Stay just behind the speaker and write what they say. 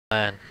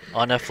Man,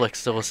 on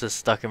Netflix there was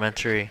this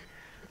documentary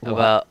What?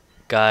 about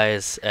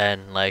guys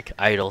and like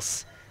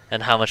idols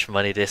and how much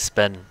money they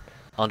spend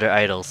on their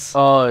idols.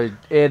 Oh,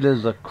 it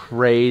is a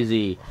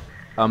crazy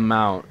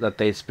amount that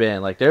they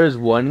spend. Like, there's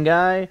one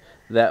guy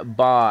that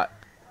bought,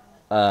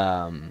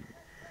 um,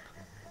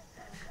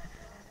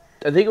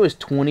 I think it was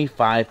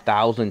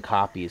 25,000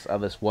 copies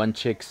of this one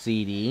chick's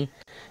CD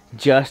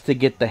just to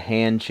get the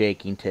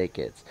handshaking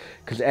tickets.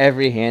 Because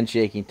every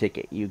handshaking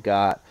ticket you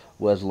got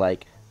was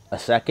like a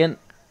second.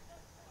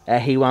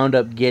 And he wound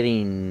up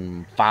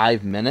getting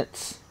 5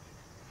 minutes.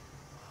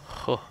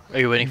 Oh, are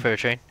you waiting for a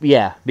train?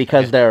 Yeah,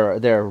 because Okay.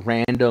 they're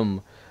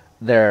random.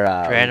 They're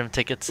Random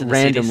tickets in the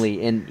CDs.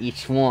 randomly in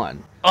each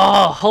one.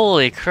 Oh,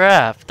 holy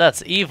crap!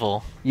 That's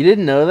evil. You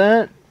didn't know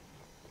that?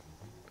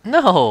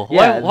 No, why?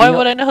 Yeah, Why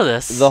would I know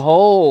this? the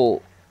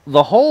whole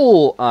the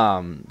whole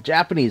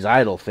Japanese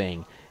Idol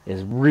thing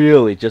is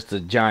really just a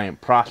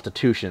giant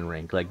prostitution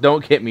ring. Like,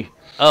 don't get me.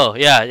 Oh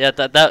yeah, yeah.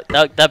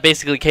 That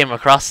basically came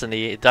across in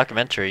the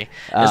documentary.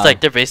 It's Um,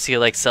 like they're basically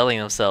like selling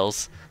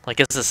themselves, like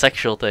it's a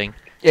sexual thing,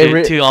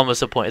 it to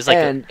almost a point. It's like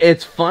and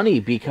it's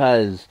funny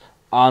because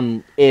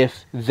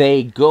if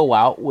they go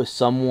out with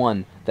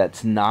someone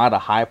that's not a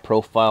high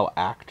profile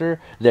actor,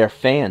 their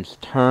fans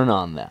turn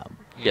on them.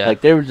 yeah.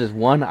 Like, there was this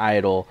one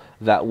idol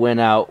that went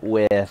out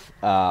with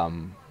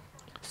some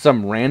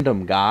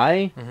random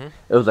guy. Mhm.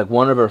 It was like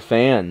one of her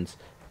fans.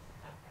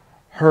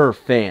 Her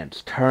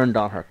fans turned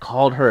on her,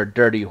 called her a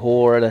dirty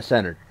whore, they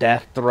sent her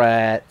death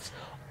threats,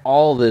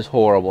 all this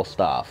horrible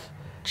stuff.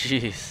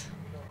 Jeez.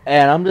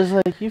 And I'm just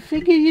like, you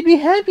figure you'd be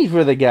happy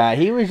for the guy.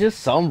 He was just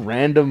some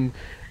random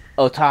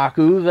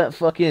otaku that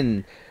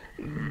fucking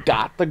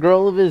got the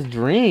girl of his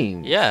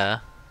dreams. Yeah.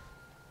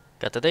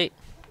 Got the date.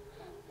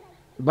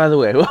 By the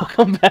way,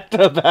 welcome back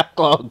to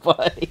Backlog,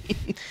 buddy.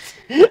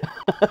 Hey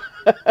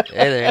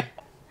there.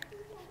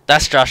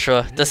 That's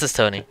Joshua. This is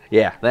Tony.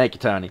 Yeah, thank you,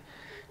 Tony.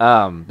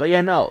 But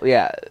yeah, no,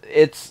 yeah,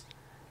 it's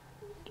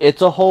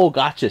a whole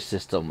gotcha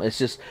system. It's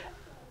just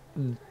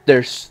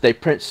they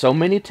print so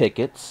many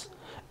tickets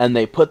and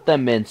they put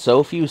them in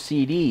so few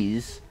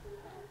CDs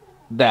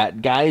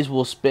that guys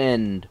will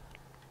spend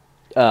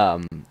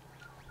um,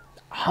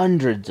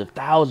 hundreds of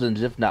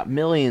thousands, if not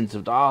millions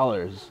of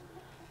dollars,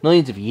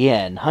 millions of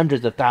yen,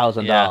 hundreds of Yeah.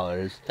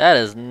 $1,000s, That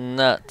is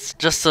nuts.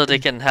 Just so they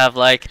can have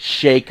like.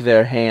 shake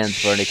their hands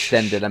for an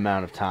extended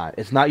amount of time.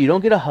 It's not, you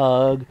don't get a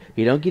hug,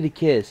 you don't get a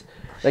kiss.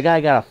 The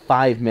guy got a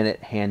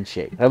 5-minute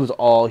handshake. That was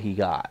all he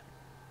got.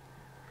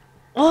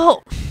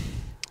 Well.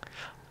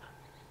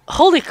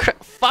 Holy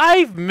crap!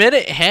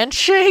 5-minute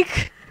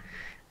handshake.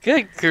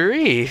 Good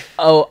grief.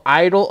 Oh,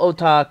 idol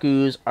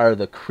otakus are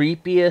the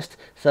creepiest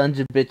sons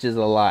of bitches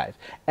alive.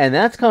 And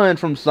that's coming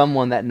from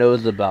someone that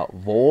knows about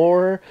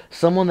vor,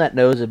 someone that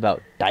knows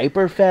about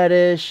diaper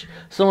fetish,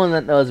 someone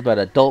that knows about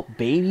adult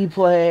baby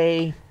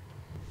play.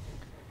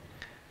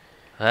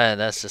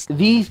 That's just.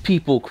 These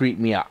people creep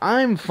me out.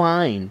 I'm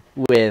fine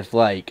with,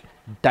 like,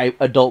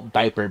 adult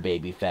diaper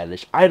baby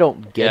fetish. I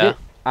don't get Yeah. it.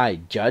 I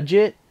judge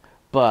it.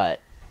 But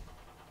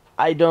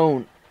I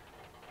don't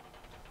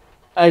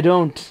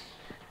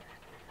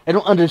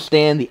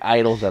understand the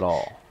idols at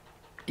all.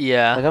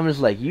 Yeah. Like, I'm just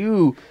like,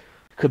 you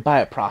could buy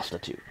a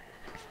prostitute.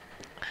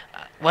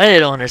 What I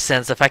don't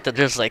understand is the fact that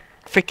there's like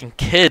freaking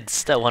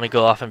kids that want to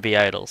go off and be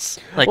idols.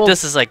 Like Well-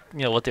 this is like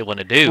what they want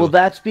to do. Well,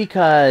 that's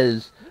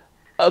because,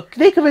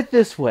 think of it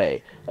this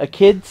way. A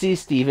kid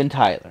sees Steven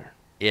Tyler,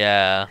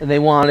 Yeah. and they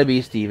want to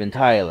be Steven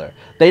Tyler.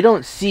 They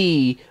don't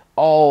see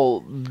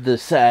all the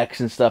sex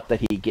and stuff that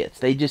he gets.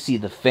 They just see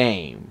the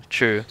fame.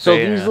 True. So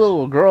Very these enough.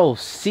 little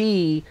girls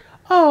see,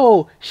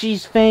 oh,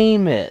 she's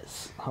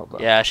famous. Hold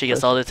on. Yeah, she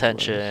gets all the Let's-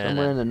 attention.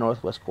 Somewhere in the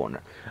northwest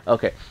corner.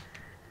 Okay.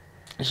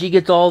 She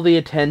gets all the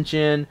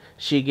attention.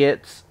 She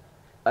gets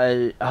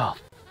oh,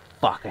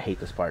 fuck, I hate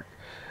this part.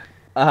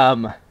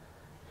 And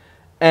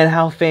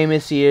how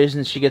famous he is,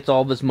 and she gets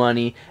all this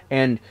money,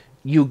 and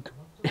you...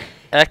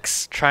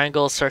 X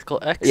triangle circle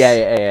X.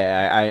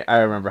 Yeah, I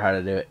remember how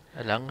to do it.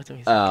 Along with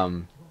music.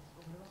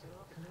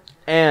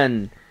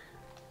 And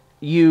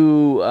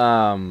you,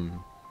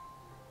 one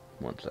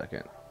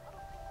second.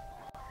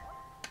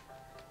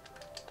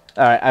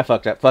 Alright, I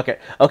fucked up. Fuck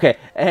it. Okay,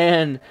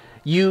 and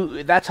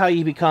that's how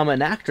you become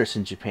an actress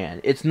in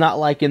Japan. It's not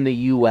like in the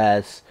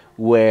US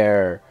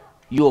where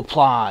you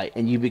apply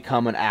and you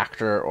become an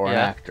actor or an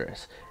Yeah.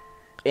 actress.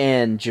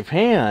 In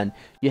Japan,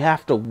 you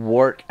have to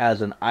work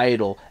as an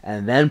idol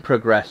and then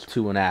progress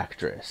to an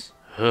actress.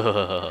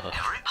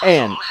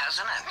 And has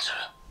an answer.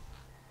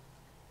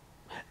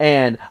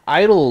 And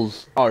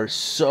idols are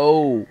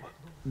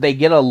they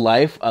get a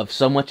life of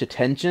so much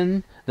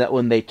attention that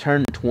when they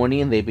turn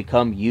 20 and they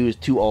become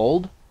used too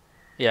old,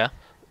 Yeah.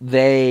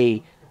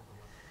 they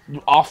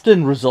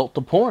often result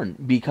to porn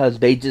because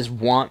they just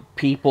want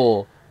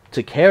people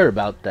to care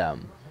about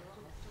them.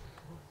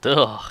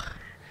 Ugh.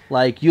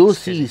 Like, you'll It's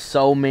see crazy.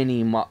 so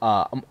many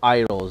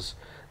idols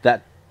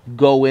that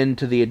go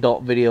into the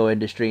adult video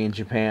industry in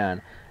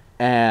Japan,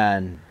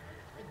 and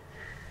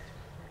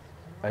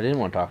I didn't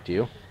want to talk to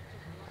you.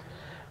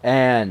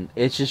 and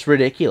it's just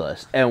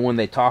ridiculous. And when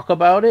they talk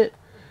about it,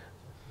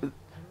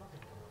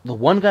 the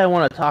one guy I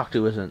want to talk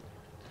to isn't.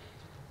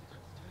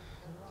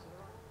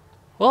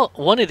 Well,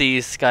 one of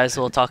these guys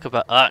will talk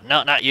about.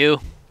 No, not you.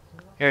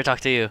 Here, I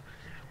talk to you.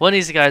 One of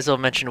these guys will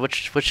mention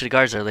which of the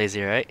guards are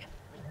lazy, right?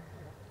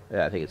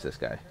 Yeah, I think it's this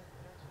guy.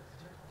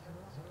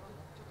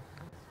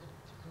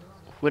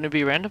 Wouldn't it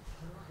be random?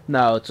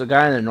 No, it's a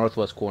guy in the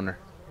northwest corner.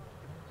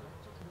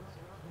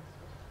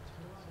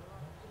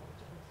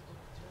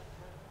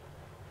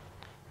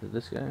 Is it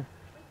this guy?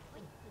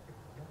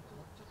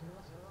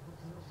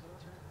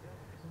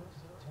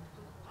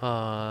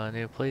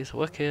 New place,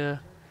 work here.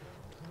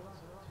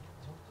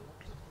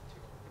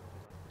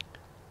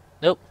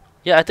 Nope.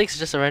 Yeah, I think it's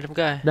just a random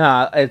guy.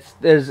 Nah, it's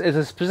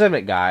a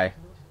specific guy.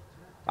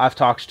 I've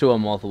talked to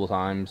him multiple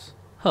times.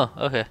 Huh,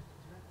 okay.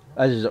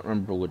 I just don't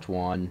remember which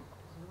one.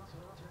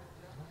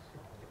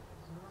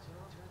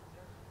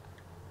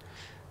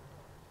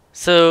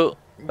 So,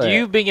 Oh, yeah.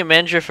 you being a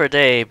manager for a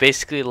day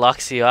basically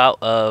locks you out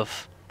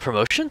of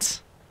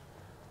promotions?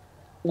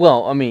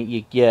 Well, I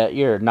mean,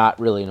 you're not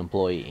really an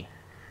employee.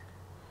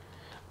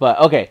 But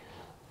okay,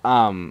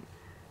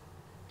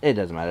 it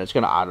doesn't matter. It's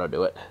gonna auto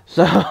do it.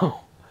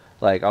 So,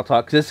 like, I'll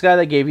talk to this guy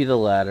that gave you the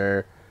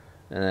letter,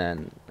 and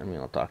then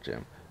I'll talk to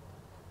him.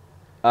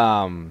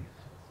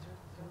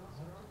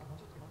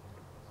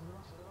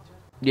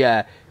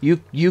 Yeah,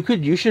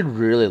 you should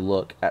really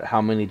look at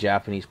how many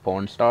Japanese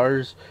porn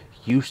stars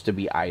used to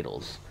be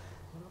idols.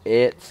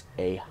 It's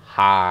a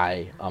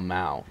high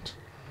amount.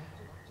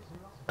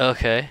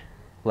 Okay.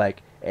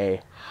 Like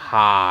a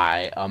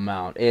high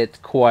amount. It's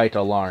quite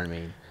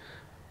alarming.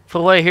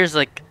 But what I hear is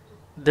like,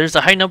 there's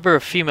a high number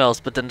of females,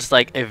 but then there's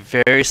like a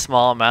very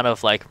small amount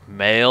of like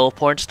male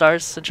porn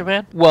stars in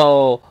Japan?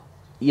 Well,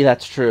 yeah,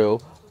 that's true.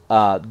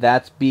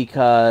 That's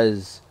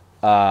because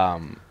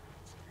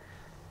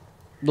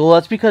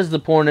that's because the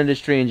porn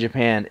industry in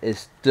Japan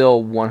is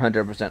still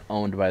 100%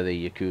 owned by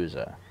the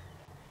Yakuza.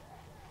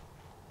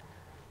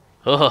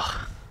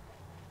 Ugh.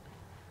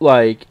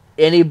 Like,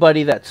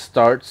 anybody that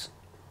starts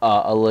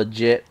a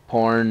legit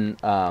Company?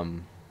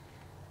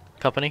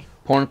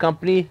 porn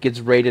company gets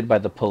raided by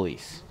the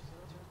police.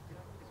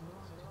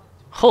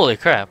 Holy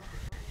crap.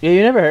 Yeah,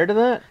 you never heard of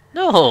that?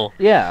 No.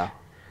 Yeah.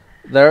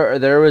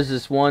 There was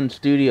this one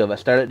studio that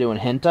started doing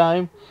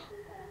hentai,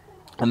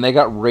 and they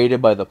got raided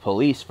by the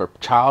police for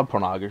child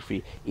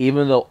pornography,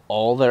 even though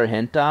all their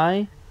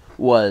hentai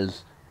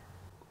was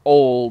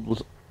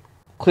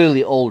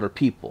clearly older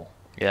people.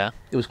 Yeah.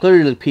 It was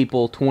clearly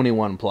people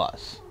 21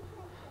 plus.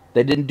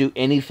 They didn't do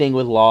anything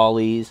with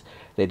lollies.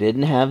 They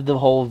didn't have the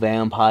whole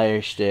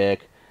vampire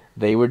shtick.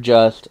 They were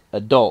just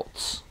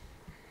adults.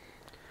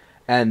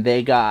 And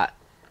they got...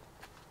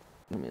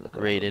 Let me look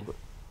at Rated.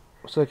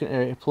 Second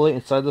area, employee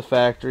inside the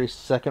factory,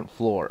 second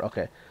floor.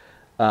 Okay.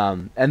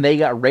 And they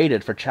got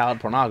raided for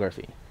child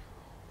pornography.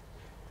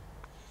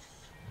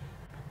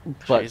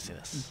 But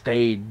Craziness.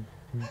 they...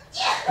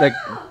 Like...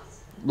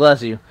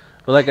 Bless you.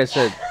 But like I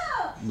said,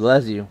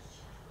 bless you.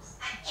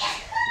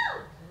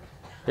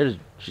 They're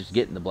just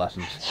getting the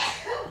blessings.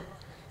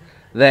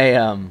 They,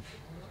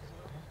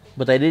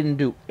 but they didn't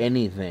do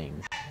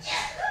anything.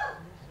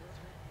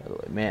 By the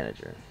way,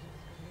 manager.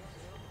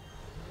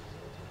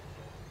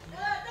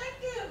 Thank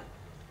you.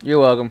 You're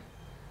welcome.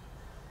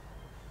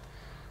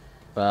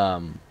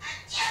 So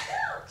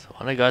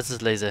one of the guys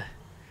is lazy.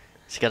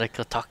 Just gotta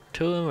go talk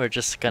to him, or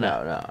just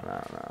gonna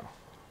No.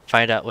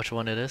 find out which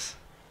one it is?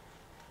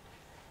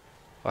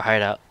 Or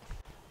hide out?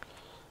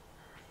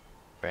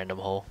 Random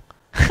hole.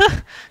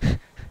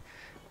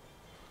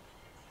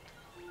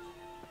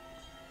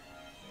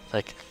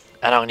 Like,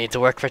 I don't need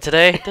to work for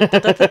today. Da, da,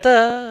 da, da,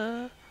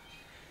 da.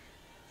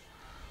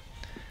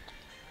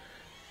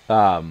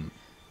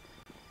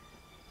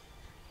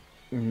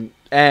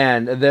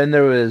 And then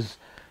there was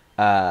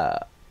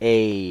a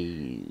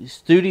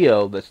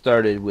studio that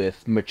started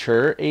with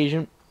mature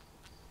Asian.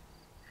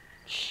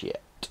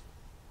 Shit.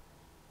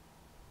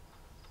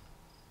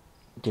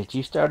 Did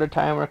you start a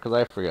timer? Because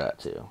I forgot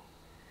to.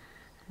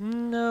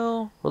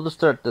 No. We'll just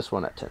start this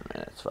one at 10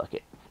 minutes. Fuck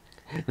it.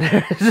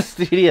 There's a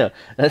studio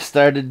that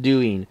started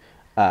doing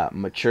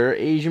mature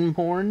Asian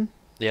porn.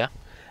 Yeah.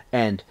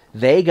 And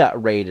they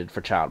got raided for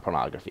child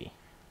pornography.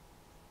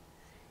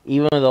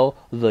 Even though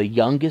the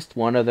youngest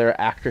one of their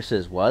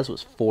actresses was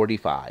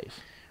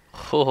 45.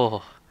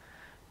 Oh.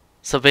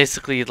 So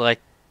basically, like,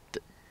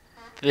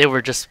 they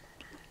were just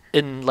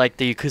in, like,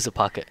 the Yakuza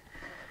pocket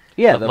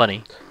Yeah, of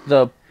money.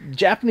 The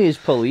Japanese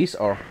police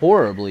are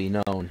horribly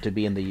known to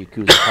be in the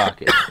Yakuza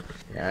pocket.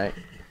 Alright?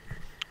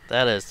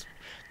 That is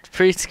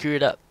pretty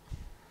screwed up.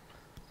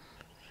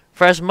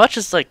 For as much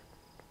as, like,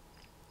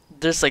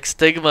 there's, like,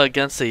 stigma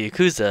against the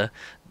Yakuza,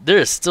 there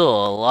is still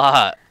a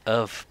lot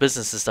of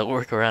businesses that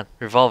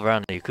revolve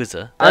around the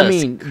Yakuza. I That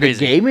is mean, the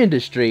crazy. game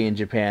industry in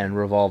Japan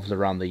revolves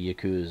around the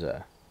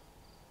Yakuza.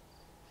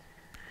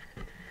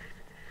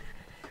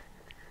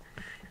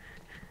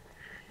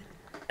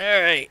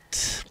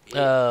 Alright.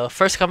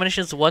 First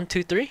combination is 1,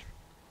 2, 3.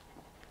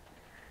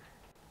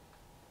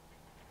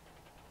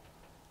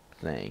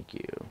 Thank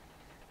you.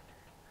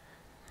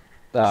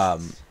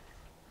 um,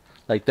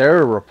 like there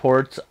are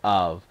reports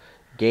of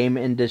game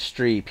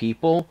industry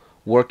people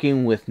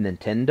working with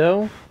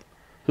Nintendo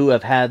who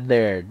have had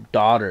their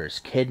daughters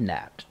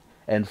kidnapped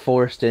and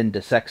forced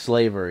into sex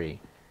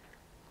slavery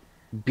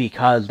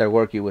because they're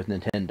working with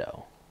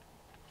Nintendo.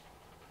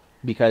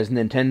 Because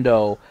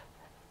Nintendo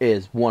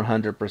is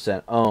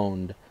 100%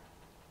 owned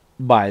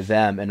by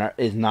them and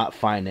is not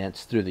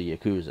financed through the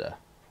Yakuza.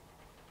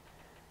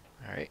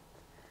 All right.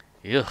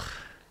 Ugh.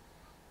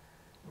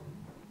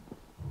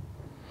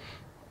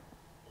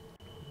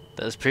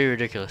 That is pretty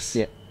ridiculous.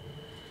 Yeah.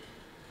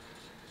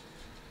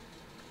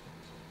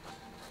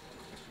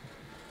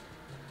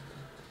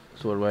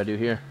 So what do I do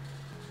here?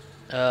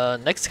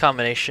 Next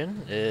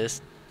combination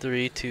is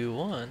 3, 2,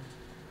 1.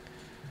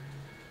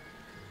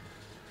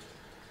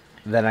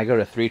 Then I go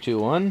to 3, 2,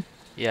 1.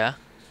 Yeah.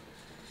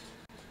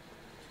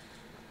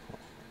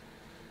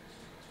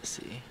 Let's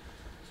see.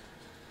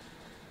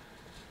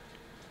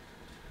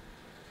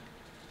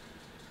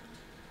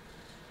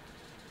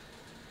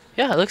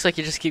 Yeah, it looks like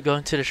you just keep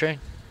going to the train.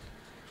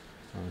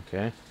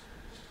 Okay.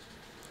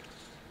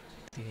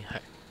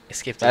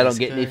 Escape. I don't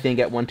get anything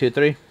at 1, 2,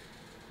 3.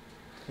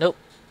 Nope.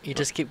 You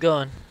just keep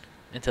going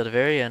until the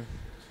very end.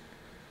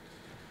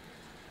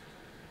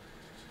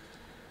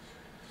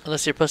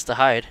 Unless you're supposed to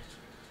hide.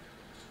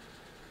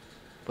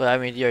 But I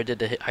mean, you already did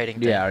the hiding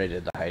thing. Yeah, I already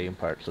did the hiding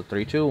part. So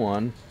 3, 2,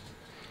 1.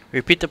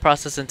 Repeat the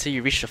process until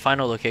you reach the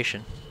final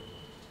location.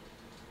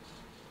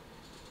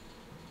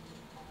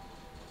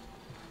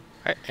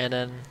 Alright, and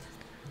then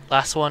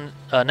last one,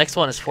 next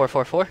one is 4,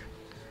 4, 4.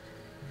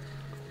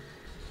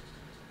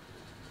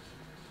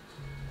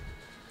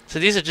 So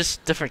these are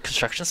just different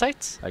construction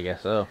sites? I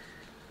guess so.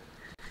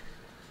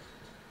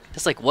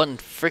 It's like one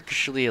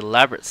freakishly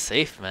elaborate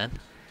safe, man.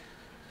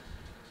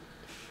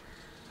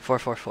 4,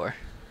 4, 4.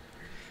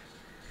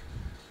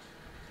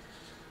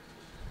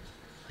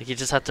 Like you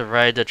just have to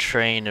ride the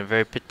train in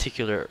very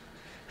particular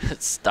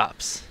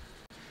stops.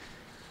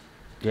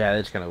 Yeah,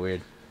 that's kind of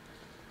weird.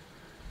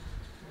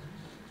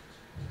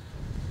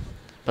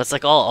 But it's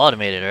like all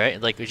automated,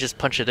 right? Like we just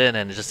punch it in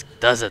and it just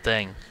does a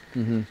thing.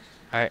 Mm-hmm.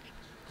 Alright.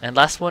 And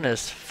last one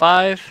is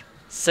 5,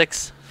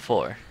 6,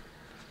 4.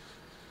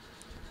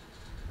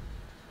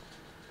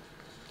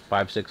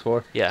 5, 6,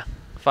 4. Yeah.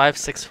 5,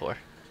 6, 4.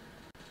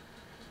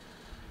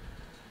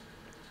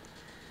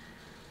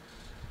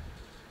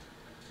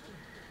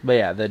 But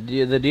yeah, the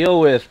deal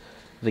with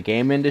the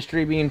game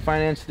industry being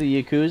financed through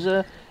the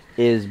Yakuza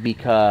is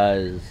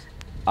because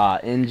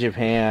in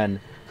Japan,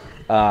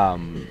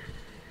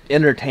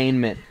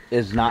 entertainment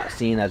is not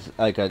seen as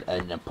like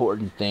an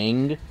important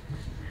thing.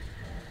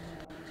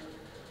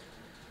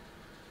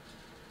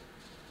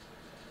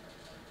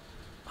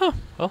 Oh,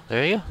 well,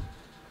 there you go.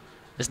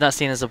 It's not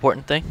seen as an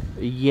important thing.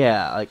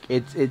 Yeah, like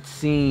it's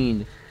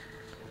seen.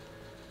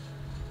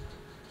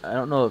 I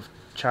don't know if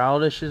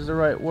childish is the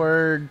right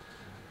word.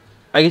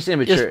 I guess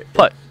immature.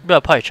 It's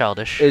probably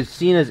childish. It's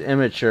seen as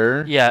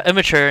immature. Yeah,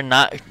 immature,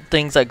 not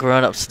things that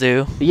grown-ups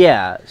do.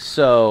 Yeah,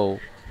 so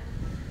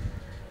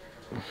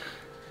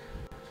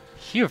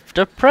You're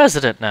the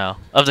president now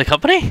of the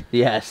company?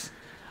 yes,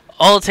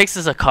 All it takes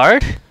is a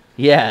card?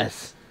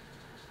 yes.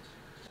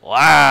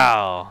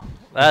 Wow.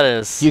 That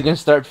is You can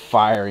start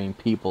firing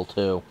people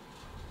too.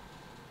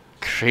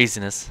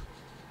 craziness.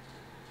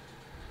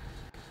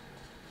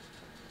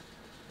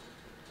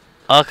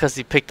 All because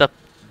he picked up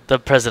the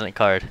president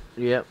card.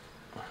 Yep.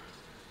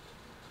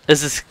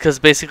 Is this because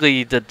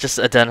basically that just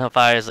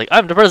identifies like,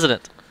 I'm the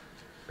president?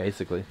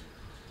 Basically.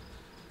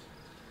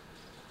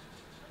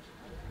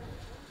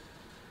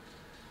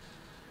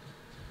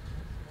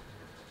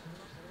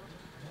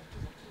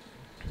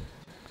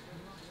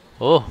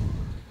 Oh.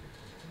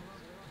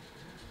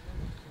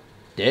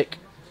 Dick.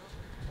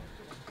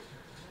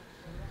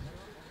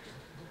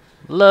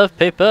 Love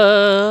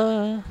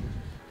paper.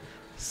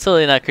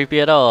 Totally not creepy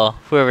at all.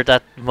 Whoever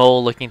that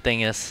mole looking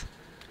thing is.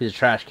 He's a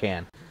trash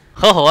can.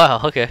 Oh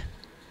wow, okay.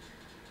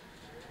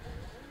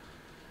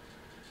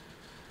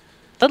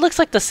 That looks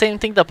like the same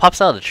thing that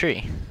pops out of the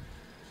tree.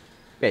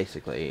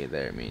 Basically,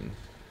 there. I mean,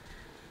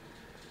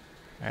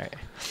 Alright.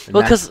 and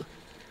Well, that's-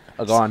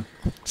 because go on.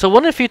 so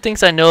one of the few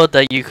things I know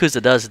that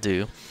Yakuza does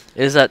do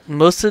is that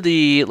most of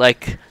the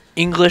like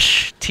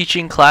English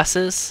teaching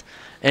classes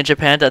in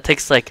Japan that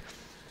takes like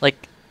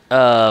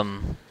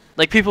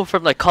people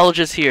from like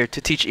colleges here to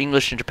teach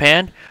English in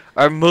Japan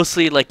are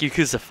mostly like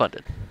Yakuza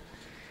funded.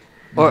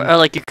 Or Mhm. are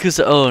like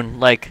Yakuza owned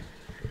like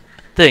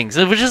things,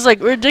 which is like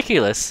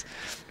ridiculous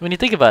when you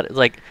think about it.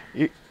 Like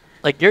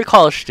you're a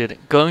college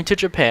student going to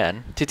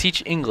Japan to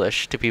teach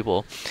English to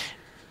people,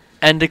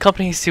 and the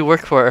companies you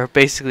work for are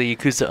basically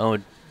Yakuza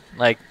owned,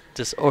 like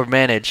just or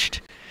managed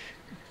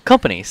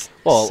companies.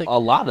 Well, It's like- a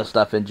lot of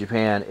stuff in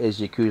Japan is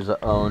Yakuza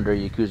owned or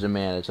Yakuza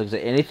managed. Like I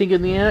said, anything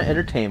in the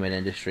entertainment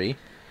industry,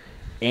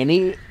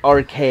 any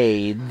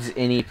arcades,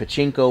 any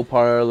pachinko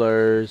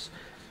parlors,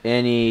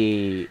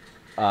 any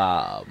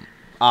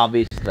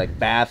obviously like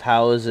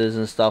bathhouses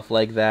and stuff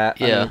like that.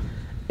 I Yeah. mean,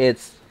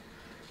 it's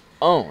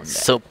owned.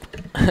 soap.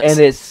 And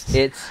it's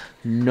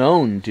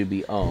known to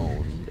be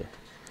owned.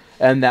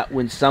 and that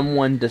when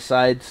someone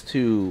decides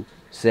to,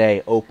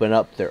 say, open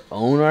up their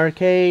own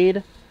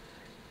arcade,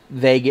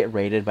 they get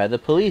raided by the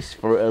police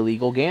for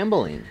illegal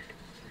gambling.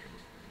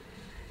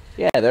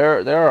 Yeah, there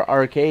are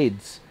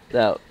arcades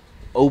that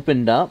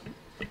opened up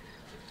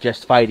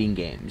just fighting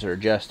games or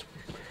just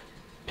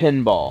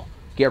pinball,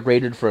 get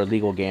raided for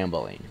illegal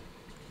gambling.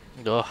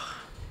 Ugh.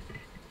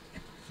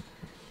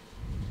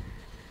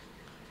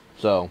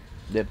 So,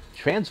 the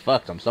Japan's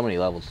fucked on so many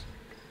levels.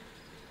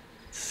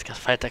 Just gotta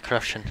fight that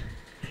corruption.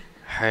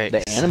 Alright.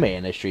 The anime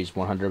industry is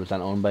 100%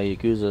 owned by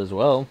Yakuza as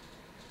well.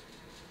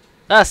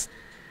 That's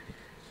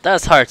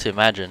hard to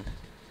imagine.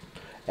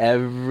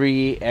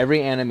 Every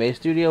anime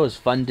studio is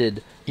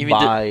funded You mean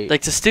by...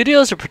 like the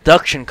studios or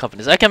production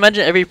companies? I can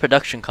imagine every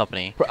production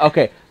company.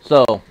 Okay,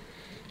 so...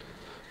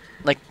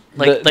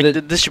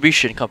 The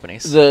distribution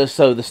companies. The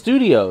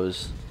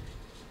studios...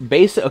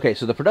 Okay,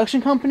 so the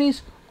production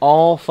companies,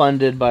 all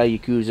funded by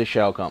Yakuza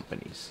shell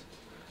companies.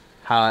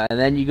 And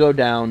then you go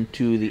down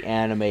to the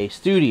anime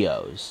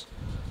studios.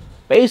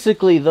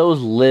 Basically, those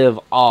live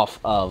off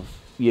of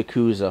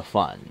Yakuza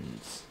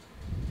funds.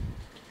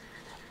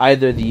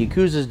 Either the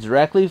Yakuzas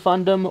directly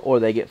fund them, or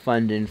they get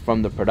funding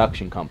from the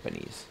production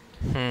companies.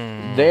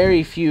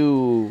 Very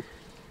few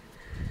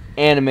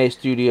anime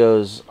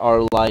studios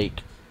are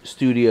like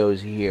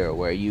studios here,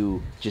 where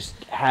you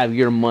just have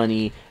your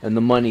money and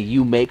the money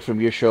you make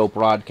from your show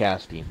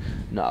broadcasting.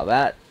 No,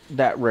 that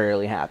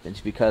rarely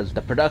happens, because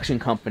the production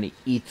company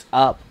eats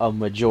up a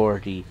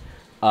majority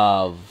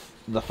of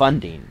the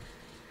funding.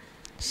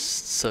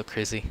 So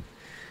crazy.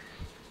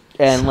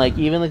 And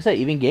even like I said,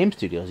 even game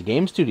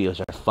studios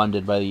are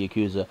funded by the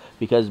Yakuza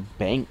because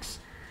banks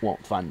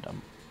won't fund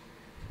them.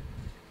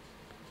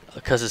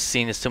 Because it's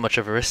seen as too much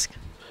of a risk.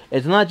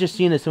 It's not just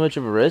seen as too much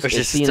of a risk; Or it's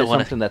just seen still as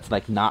wanna- something that's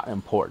like not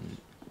important.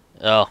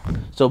 Oh.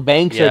 So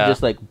banks Yeah. are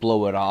just like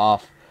blow it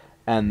off,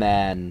 and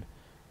then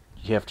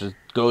you have to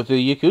go through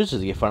the Yakuza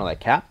to get funded. Like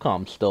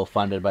Capcom's still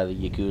funded by the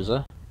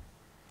Yakuza.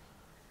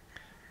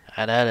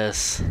 And that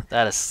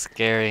is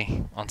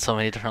scary on so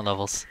many different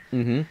levels.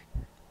 Mm-hmm.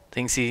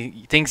 Things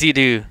you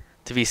do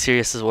to be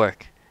serious as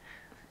work.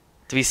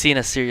 To be seen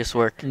as serious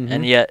work, Mhm.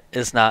 and yet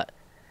it's not.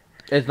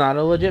 It's not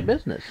a legit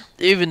business.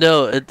 Even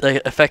though it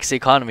affects the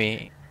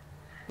economy,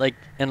 like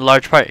in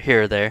large part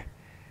here or there.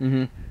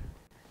 Mm-hmm.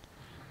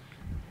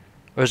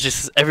 Or it's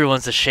just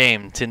everyone's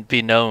ashamed to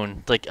be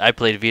known. Like I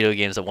played video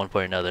games at one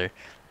point or another.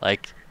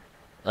 Like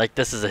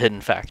this is a hidden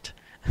fact.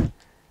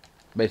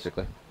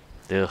 Basically.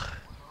 Ugh.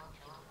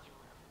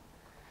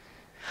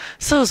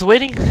 So is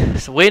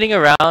waiting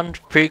around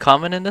pretty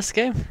common in this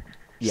game?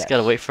 Yes. Just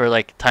gotta wait for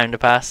like time to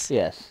pass.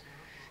 Yes.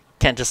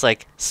 Can't just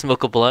like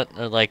smoke a blunt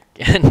or like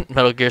in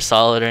Metal Gear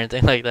Solid or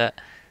anything like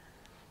that.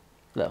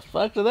 The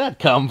fuck did that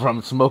come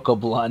from? Smoke a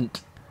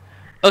blunt.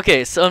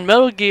 Okay, so in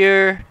Metal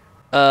Gear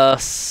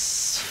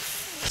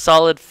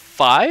Solid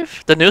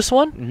 5, the newest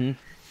one,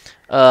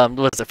 Mm-hmm.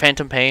 was it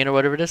Phantom Pain or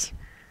whatever it is?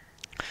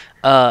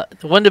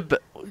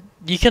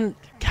 You can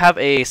have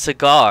a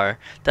cigar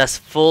that's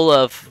full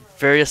of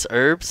various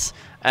herbs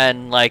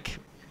and like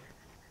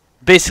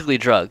basically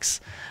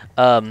drugs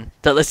that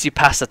lets you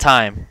pass the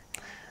time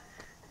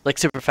like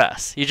super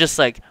fast. You just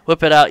like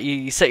whip it out,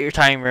 you set your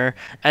timer,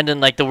 and then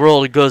like the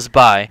world goes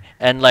by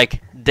and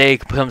like day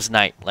becomes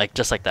night, like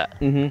just like that.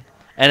 Mm-hmm.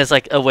 And it's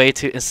like a way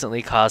to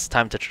instantly cause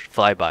time to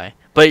fly by.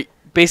 But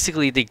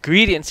basically the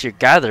ingredients you're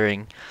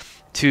gathering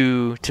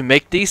to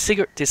make these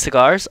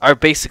cigars are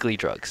basically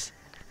drugs.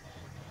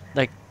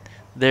 Like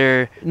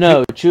they're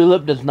No,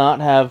 Chulip does not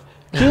have...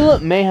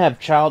 Chulip may have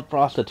child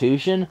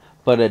prostitution,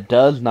 but it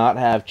does not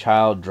have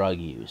child drug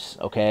use,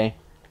 okay?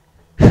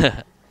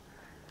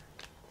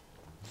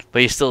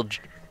 but you still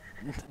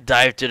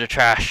dive to the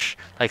trash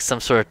like some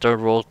sort of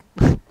third world.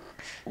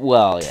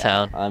 Well, yeah.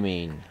 Town. I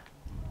mean,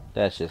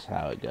 that's just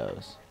how it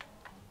goes.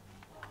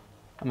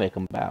 I make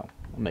them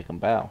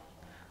bow.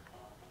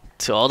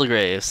 To all the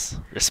graves.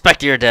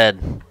 Respect your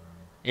dead,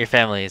 your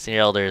families, and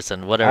your elders,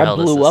 and whatever I hell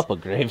this blew is. up a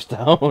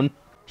gravestone.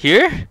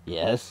 Here?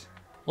 Yes.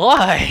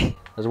 Why?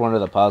 That's one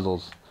of the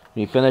puzzles.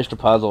 When you finish the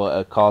puzzle,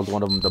 it caused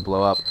one of them to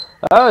blow up.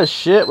 Oh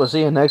shit, we'll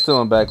see you next time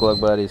on Backlog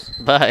Buddies.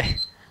 Bye.